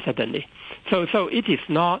change very suddenly. So it is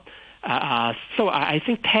not. So I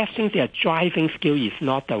think testing their driving skill is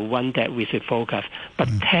not the one that we should focus, but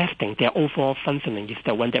testing their overall functioning is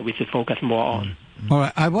the one that we should focus more on. All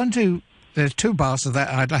right, there's two parts of that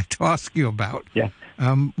I'd like to ask you about. Yeah.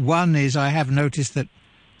 One is I have noticed that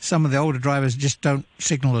some of the older drivers just don't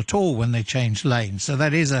signal at all when they change lanes. So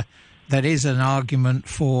that is an argument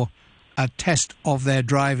for a test of their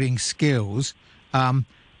driving skills.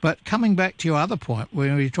 But coming back to your other point,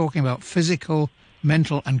 when we're talking about physical,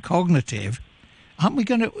 mental and cognitive, aren't we're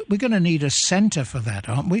going to need a centre for that,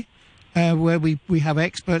 aren't we? Where we have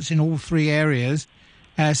experts in all three areas,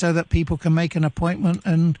 so that people can make an appointment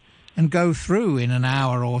and go through in an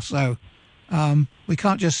hour or so. We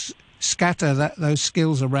can't just scatter those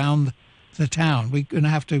skills around the town. We're going to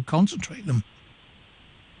have to concentrate them.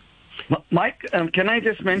 Mike, can I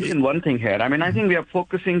just mention one thing here? I mean, I think we are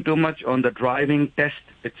focusing too much on the driving test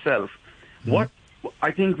itself. What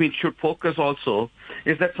I think we should focus also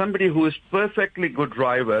is that somebody who is perfectly good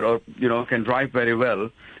driver or, can drive very well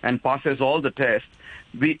and passes all the tests,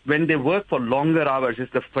 when they work for longer hours, is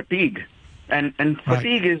the fatigue. And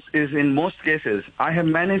fatigue is in most cases, I have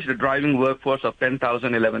managed a driving workforce of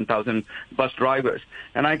 10,000, 11,000 bus drivers.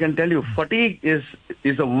 And I can tell you, fatigue is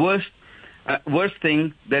a worse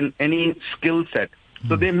thing than any skill set.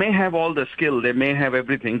 So they may have all the skill, they may have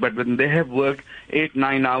everything, but when they have worked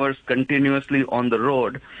 8-9 hours continuously on the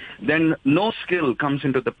road, then no skill comes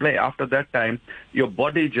into the play. After that time, your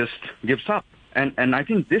body just gives up. And I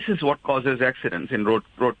think this is what causes accidents in road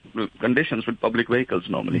conditions with public vehicles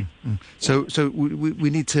normally. So we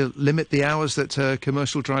need to limit the hours that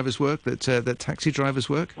commercial drivers work, that taxi drivers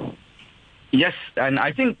work? Yes, and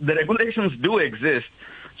I think the regulations do exist.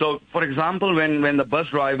 So, for example, when the bus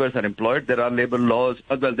drivers are employed, there are labor laws,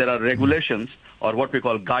 there are regulations or what we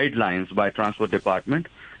call guidelines by Transport Department,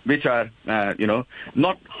 which are,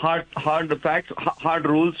 not hard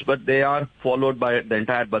rules, but they are followed by the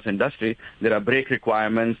entire bus industry. There are brake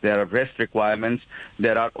requirements, there are rest requirements,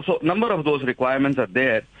 so a number of those requirements are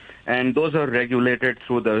there. and those are regulated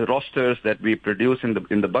through the rosters that we produce in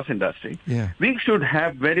the bus industry. Yeah. We should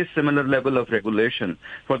have very similar level of regulation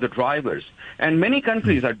for the drivers, and many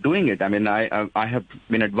countries are doing it. I mean, I have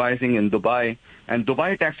been advising in Dubai, and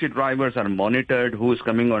Dubai taxi drivers are monitored, who is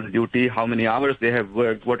coming on duty, how many hours they have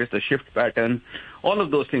worked, what is the shift pattern, all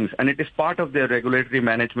of those things, and it is part of their regulatory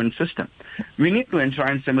management system. We need to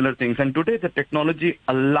enshrine similar things, and today the technology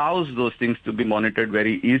allows those things to be monitored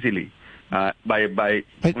very easily by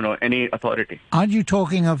any authority. Aren't you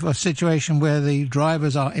talking of a situation where the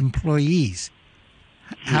drivers are employees?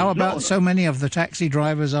 How about so many of the taxi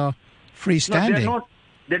drivers are freestanding? No,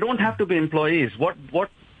 they don't have to be employees. What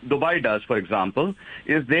Dubai does, for example,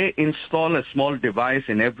 is they install a small device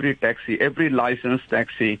in every taxi, every licensed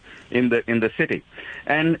taxi in the city.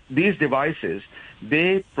 And these devices,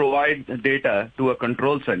 they provide data to a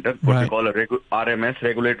control center, what we call a RMS,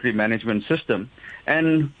 Regulatory Management System.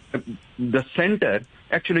 And the center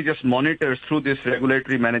actually just monitors through this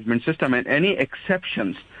regulatory management system, and any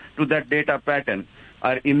exceptions to that data pattern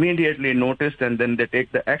are immediately noticed, and then they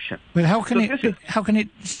take the action. But how can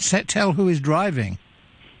it tell who is driving?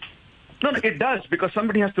 No, it does, because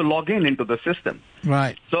somebody has to log into the system.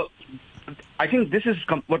 Right. So I think this is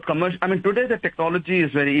what commercial... I mean, today the technology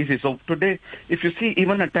is very easy. So today, if you see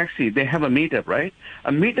even a taxi, they have a meter, right?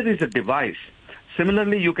 A meter is a device.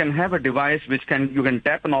 Similarly, you can have a device which you can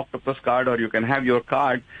tap an octopus card, or you can have your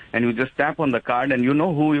card and you just tap on the card and you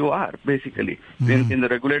know who you are, basically, in the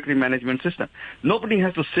regulatory management system. Nobody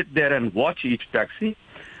has to sit there and watch each taxi.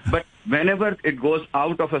 But whenever it goes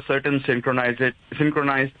out of a certain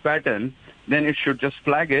synchronized pattern, then it should just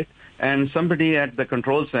flag it, and somebody at the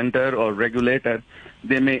control center or regulator,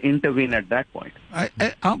 they may intervene at that point.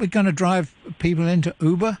 Aren't we going to drive people into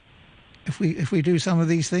Uber if we do some of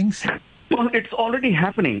these things? Well, it's already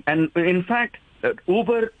happening, and in fact,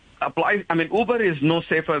 Uber applies. I mean, Uber is no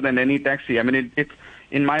safer than any taxi. I mean, it's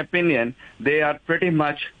in my opinion, they are pretty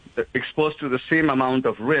much exposed to the same amount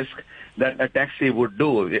of risk that a taxi would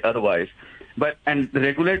do otherwise. And the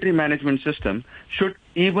regulatory management system should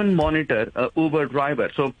even monitor a Uber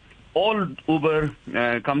driver. So all Uber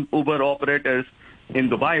operators in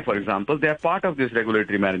Dubai, for example, they are part of this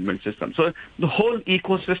regulatory management system. So the whole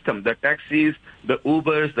ecosystem, the taxis, the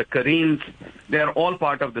Ubers, the Careens, they are all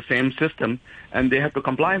part of the same system, and they have to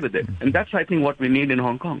comply with it. And that's, I think, what we need in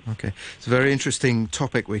Hong Kong. Okay. It's a very interesting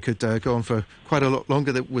topic. We could go on for quite a lot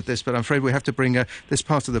longer with this, but I'm afraid we have to bring this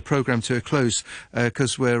part of the programme to a close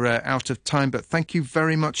because we're out of time. But thank you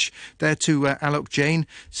very much there to Alok Jain,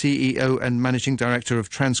 CEO and Managing Director of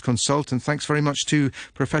Transconsult, and thanks very much to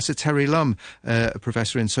Professor Terry Lum,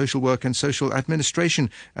 Professor in Social Work and Social Administration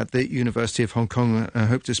at the University of Hong Kong. I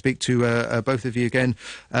hope to speak to both of you again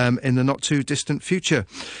in the not-too-distant future.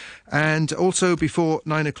 And also before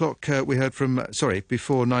 9 o'clock, before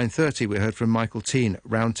 9:30, we heard from Michael Tien,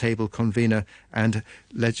 roundtable convener and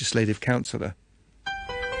legislative councillor.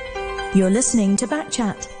 You're listening to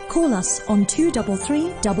Backchat. Call us on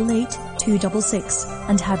 233 88 266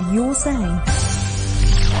 and have your say.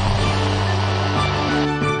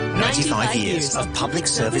 95 years of public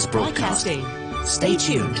service broadcasting. Stay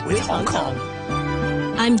tuned with Hong Kong.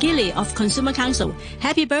 I'm Gilly of Consumer Council.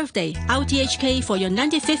 Happy birthday, RTHK, for your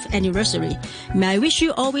 95th anniversary. May I wish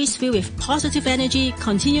you always filled with positive energy,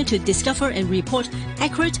 continue to discover and report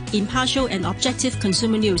accurate, impartial and objective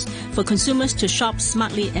consumer news for consumers to shop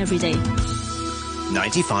smartly every day.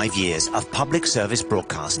 95 years of public service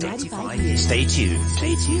broadcasting. 95 years. Stay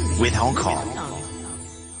tuned with Hong Kong.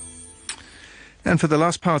 And for the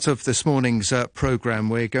last part of this morning's programme,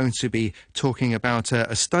 we're going to be talking about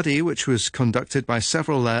a study which was conducted by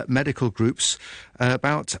several medical groups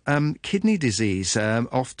about kidney disease,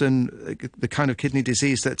 often the kind of kidney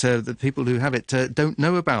disease that the people who have it don't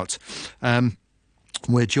know about.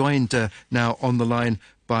 We're joined now on the line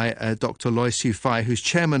by Dr. Loy Siu Fai, who's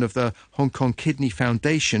chairman of the Hong Kong Kidney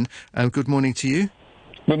Foundation. Good morning to you.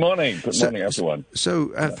 Good morning. Good morning, everyone.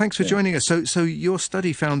 So thanks for joining us. So your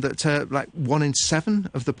study found that like 1 in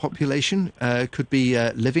 7 of the population could be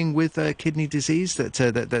living with kidney disease that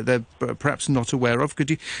they're perhaps not aware of.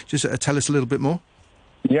 Could you just tell us a little bit more?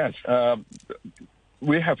 Yes.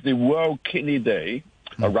 We have the World Kidney Day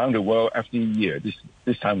around the world every year,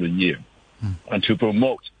 this time of the year, and to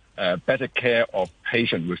promote better care of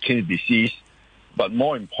patients with kidney disease. But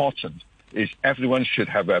more important is everyone should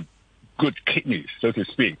have a good kidneys, so to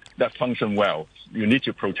speak, that function well. You need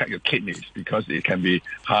to protect your kidneys because it can be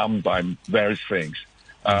harmed by various things.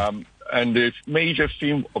 And the major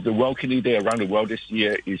theme of the World Kidney Day around the world this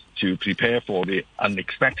year is to prepare for the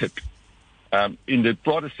unexpected. In the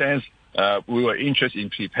broader sense, we were interested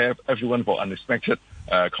in prepare everyone for unexpected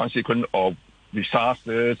consequence of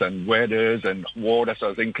disasters and weathers and war, that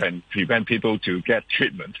sort of thing can prevent people to get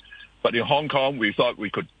treatment. But in Hong Kong, we thought we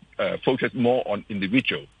could focus more on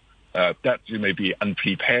individual, that you may be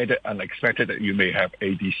unprepared, unexpected, that you may have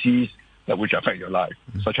a disease that which affect your life,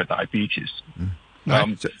 such as diabetes.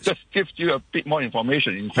 Just gives you a bit more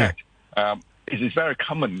information. In fact, it is very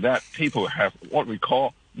common that people have what we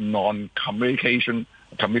call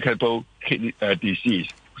communicable kidney disease,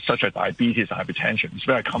 such as diabetes, hypertension. It's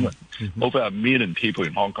very common. Over 1 million people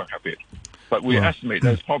in Hong Kong have it. But we estimate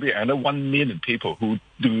there's probably another 1 million people who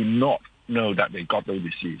do not know that they got those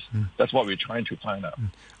disease. That's what we're trying to find out.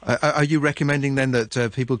 Are you recommending then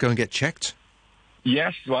that people go and get checked?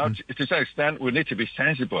 Yes, well, to some extent, we need to be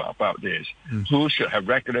sensible about this. Who should have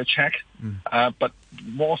regular check, but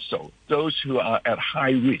more so, those who are at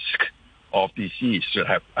high risk of disease should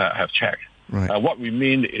have check. Right. What we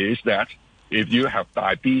mean is that if you have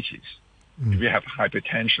diabetes, if you have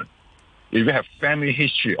hypertension, if you have family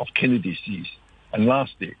history of kidney disease, and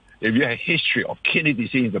lastly, if you have a history of kidney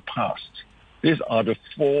disease in the past, these are the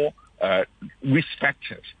 4 risk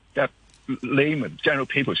factors that laymen, general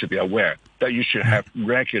people should be aware that you should have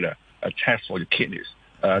regular tests for your kidneys.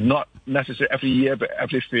 Not necessarily every year, but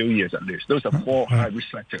every few years at least. Those are 4 high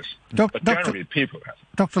risk factors. But generally, people have.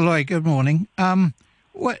 Dr. Loy, good morning.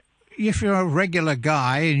 What if you're a regular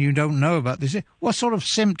guy and you don't know about this? What sort of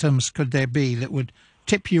symptoms could there be that would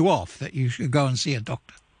tip you off that you should go and see a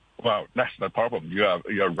doctor? Well, that's the problem.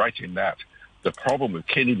 You're right in that. The problem with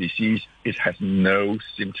kidney disease is it has no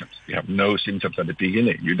symptoms. You have no symptoms at the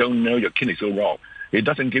beginning. You don't know your kidneys go wrong. It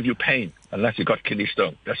doesn't give you pain unless you got kidney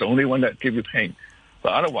stone. That's the only one that gives you pain.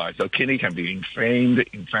 But otherwise, your kidney can be inflamed,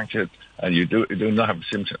 infected, and you do not have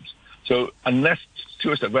symptoms. So unless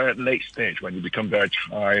towards a very late stage when you become very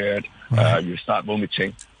tired, you start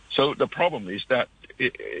vomiting. So the problem is that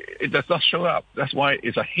it does not show up. That's why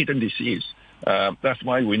it's a hidden disease. That's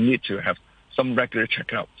why we need to have some regular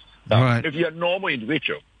checkup. Now, if you're a normal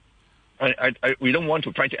individual, we don't want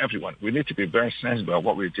to frighten everyone. We need to be very sensible about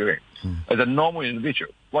what we're doing. As a normal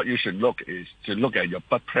individual, what you should look is to look at your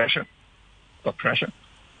blood pressure,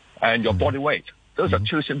 and your body weight. Those are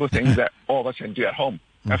 2 simple things that all of us can do at home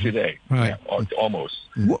every day, or almost.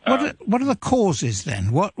 What are the causes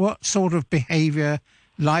then? What sort of behaviour,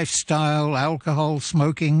 lifestyle, alcohol,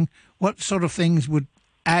 smoking, what sort of things would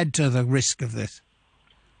add to the risk of this?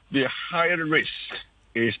 The higher risk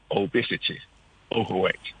is obesity,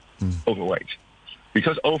 overweight.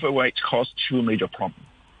 Because overweight causes 2 major problems.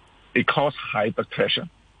 It causes high blood pressure.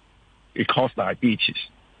 It causes diabetes.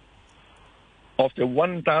 Of the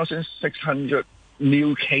 1,600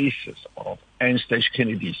 new cases of end-stage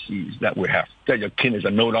kidney disease that we have, that your kidneys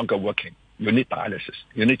are no longer working, you need dialysis,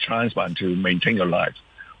 you need transplant to maintain your life.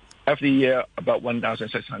 Every year, about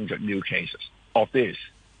 1,600 new cases. Of this,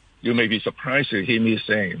 you may be surprised to hear me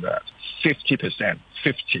saying that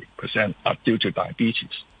 50% are due to diabetes.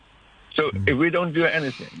 So if we don't do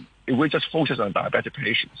anything, if we just focus on diabetic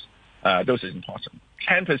patients, those is important.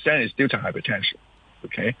 10% is due to hypertension,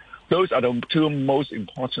 okay? Those are the 2 most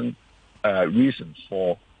important reasons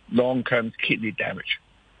for long-term kidney damage.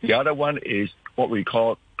 The other one is what we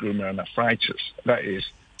call glomerulonephritis. That is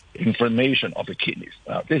inflammation of the kidneys.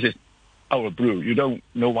 This is out of blue. You don't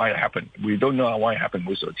know why it happened. We don't know why it happened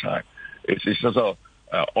most of the time. It's just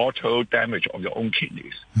auto damage of your own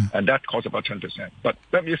kidneys, and that costs about 10%. But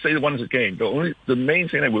let me say once again, the main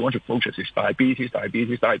thing that we want to focus is diabetes,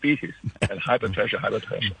 and high blood pressure.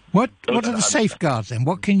 What are the safeguards then?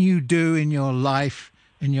 What can you do in your life,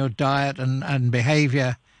 in your diet and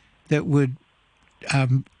behaviour that would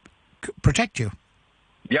protect you?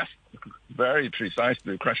 Yes, very precise.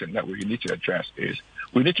 The question that we need to address is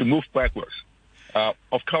we need to move backwards.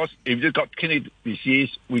 Of course, if you've got kidney disease,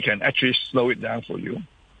 we can actually slow it down for you.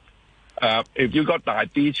 If you've got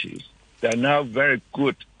diabetes, there are now very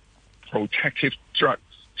good protective drugs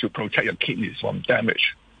to protect your kidneys from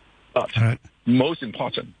damage. But most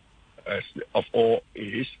important of all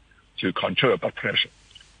is to control your blood pressure,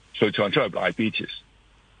 so to control your diabetes.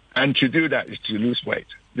 And to do that is to lose weight.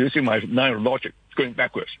 Do you see my line of logic going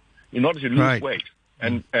backwards? In order to lose weight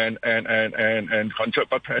and control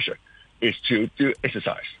blood pressure, is to do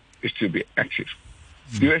exercise, is to be active.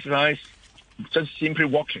 Do exercise, just simply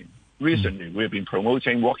walking. Recently, we've been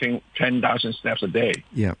promoting walking 10,000 steps a day.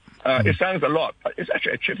 It sounds a lot, but it's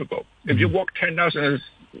actually achievable. If you walk 10,000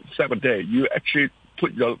 steps a day, you actually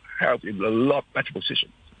put your health in a lot better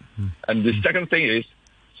position. And the second thing is,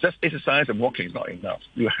 just exercise and walking is not enough.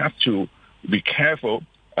 You have to be careful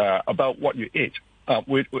about what you eat.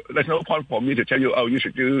 There's no point for me to tell you, you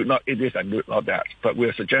should do not eat this and not that. But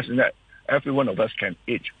we're suggesting that every one of us can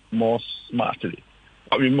eat more smartly.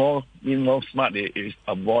 Being more smart is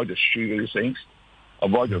avoid the sugary things,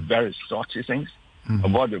 avoid the very salty things,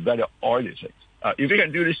 avoid the very oily things. If you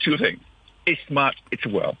can do these two things, eat smart, eat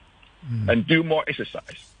well, and do more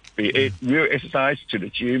exercise, be it real exercise to the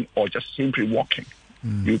gym or just simply walking.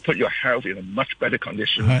 You put your health in a much better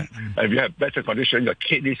condition. Right. And if you have better condition, your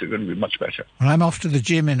kidneys are going to be much better. Well, I'm off to the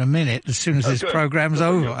gym in a minute as soon as this program's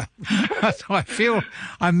over. So I feel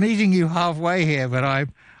I'm meeting you halfway here, but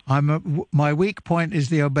my weak point is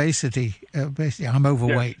the obesity. I'm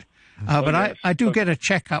overweight. Yes. But I do get a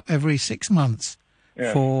checkup every 6 months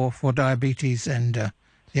for diabetes and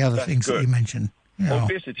the other things that you mentioned.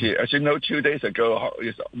 Obesity, as you know, 2 days ago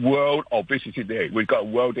is World Obesity Day. We got a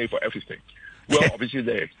World Day for everything. World Obesity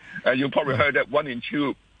Day. And you probably heard that 1 in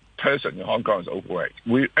 2 person in Hong Kong is overweight.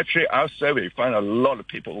 Our survey found a lot of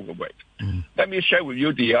people overweight. Let me share with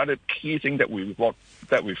you the other key thing that we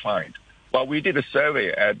find. Well, we did a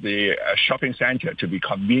survey at the shopping center to be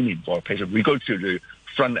convenient for a patient. We go to the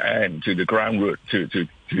front end, to the ground root to do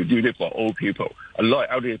it for old people. A lot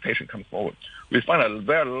of elderly patients come forward. We find a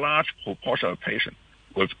very large proportion of patients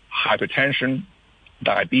with hypertension,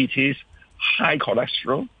 diabetes, high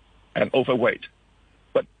cholesterol, and overweight.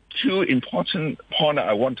 But 2 important points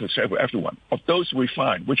I want to share with everyone. Of those we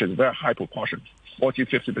find, which is a very high proportion,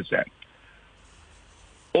 40-50%,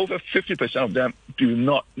 over 50% of them do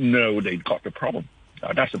not know they got the problem.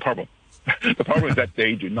 That's the problem. The problem is that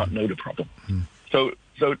they do not know the problem. So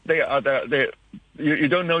you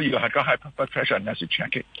don't know you have got high blood pressure unless you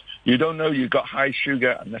check it. You don't know you got high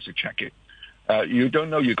sugar unless you check it. You don't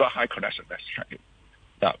know you got high cholesterol unless you check it.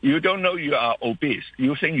 Now, you don't know you are obese.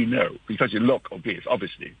 You think you know because you look obese,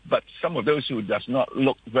 obviously. But some of those who does not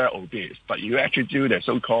look very obese, but you actually do the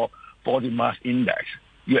so-called body mass index,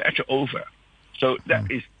 you're actually over. So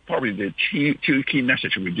that is probably the two key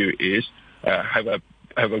message we do is have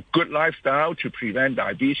a good lifestyle to prevent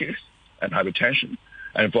diabetes and hypertension.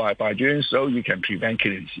 And by doing so, you can prevent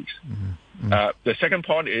kidney disease. The second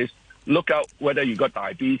point is look out whether you got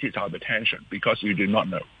diabetes or hypertension because you do not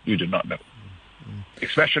know. You do not know.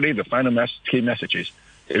 Especially the final key message is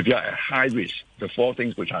if you're at high risk, the 4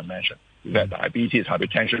 things which I mentioned, you got diabetes,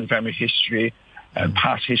 hypertension, family history, and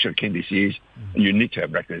past history of kidney disease, you need to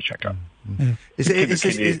have regular checkup.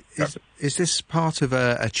 Is this part of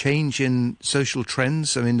a change in social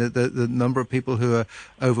trends? I mean, the number of people who are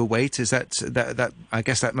overweight, is that I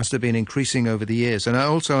guess that must have been increasing over the years. And I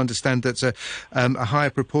also understand that a higher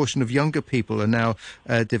proportion of younger people are now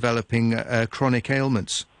developing chronic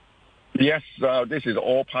ailments. Yes, this is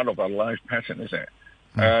all part of our life pattern, isn't it?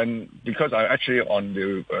 And because I'm actually on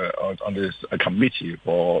this committee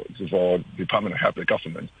for Department of Health, the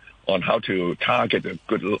government, on how to target the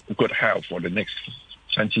good health for the next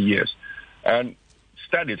 20 years, and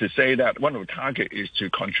study to say that one of the target is to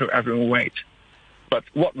control everyone's weight. But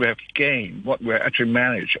what we have gained, what we have actually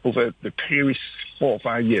managed over the previous 4 or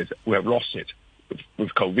 5 years, we have lost it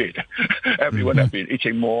with COVID. Everyone has been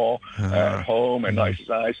eating more at home and not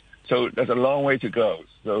exercise. So there's a long way to go.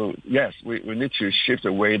 So yes, we need to shift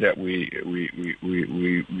the way that we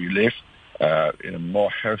live in a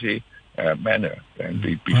more healthy manner than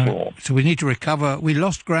before. Right. So we need to recover. We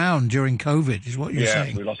lost ground during COVID, is what you're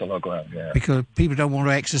saying. Yeah, we lost a lot of ground. Yeah, because people don't want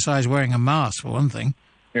to exercise wearing a mask, for one thing.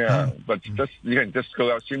 Yeah, but you can just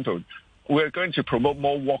go out simple. We're going to promote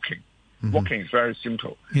more walking. Walking is very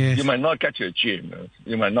simple. Yes. You might not get to a gym.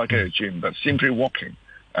 But simply walking.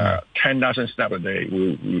 10,000 steps a day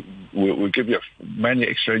will give you many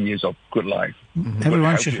extra years of good life.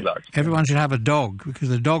 Everyone should have a dog because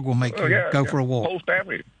the dog will make you go for a walk. Whole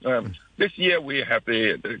family. This year we have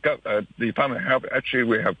the Department of Health. Actually,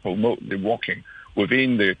 we have promoted the walking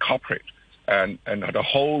within the corporate, and the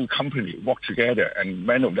whole company walk together. And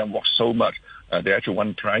many of them walk so much they actually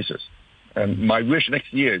won prizes. And my wish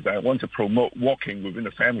next year is I want to promote walking within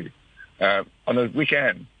the family on a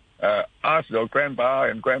weekend. Ask your grandpa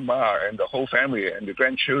and grandma and the whole family and the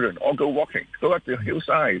grandchildren all go walking. Go up the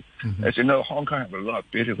hillside. As you know, Hong Kong have a lot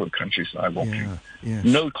of beautiful countryside walking.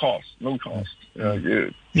 No cost.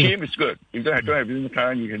 Gym is good. If you don't have any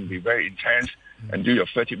time, you can be very intense and do your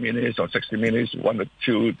 30 minutes or 60 minutes, 1 or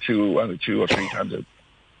 2 or 3 times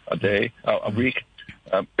a day, a week.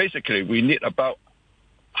 Basically, we need about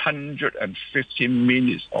 150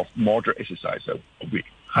 minutes of moderate exercise a week.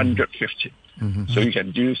 150. So you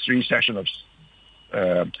can do 3 sessions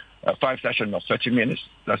of 5 sessions of 30 minutes.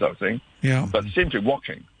 That's our thing. Yeah. But simply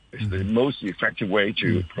walking is the most effective way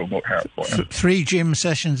to promote health for them. 3 gym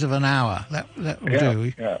sessions of an hour. That will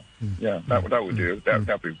do. That would do.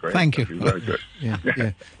 That'd be great. Thank you. That'd be very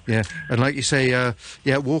good. Yeah. And like you say,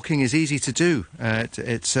 walking is easy to do.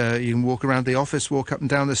 It's you can walk around the office, walk up and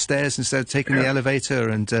down the stairs instead of taking the elevator,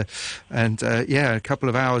 and a couple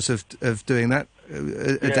of hours of doing that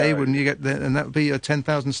a day, wouldn't you get there? And that would be a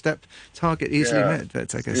 10,000 step target easily met.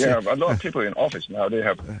 But I guess, a lot of people in office now, they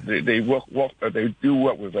work they do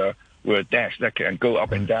work with a dash that can go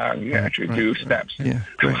up and down. You can actually do steps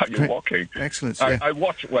while you're walking. Excellent. When I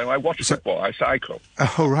watch football, I cycle.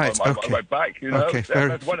 Oh, right. On my bike, that's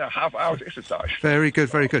 1.5 hours exercise. Very good,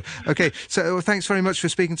 very good. Okay, so thanks very much for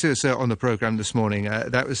speaking to us on the programme this morning.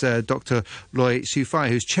 That was Dr. Loy Siu Fai,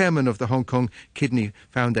 who's chairman of the Hong Kong Kidney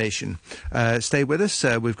Foundation. Stay with us.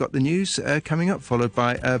 We've got the news coming up, followed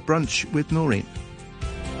by Brunch with Noreen.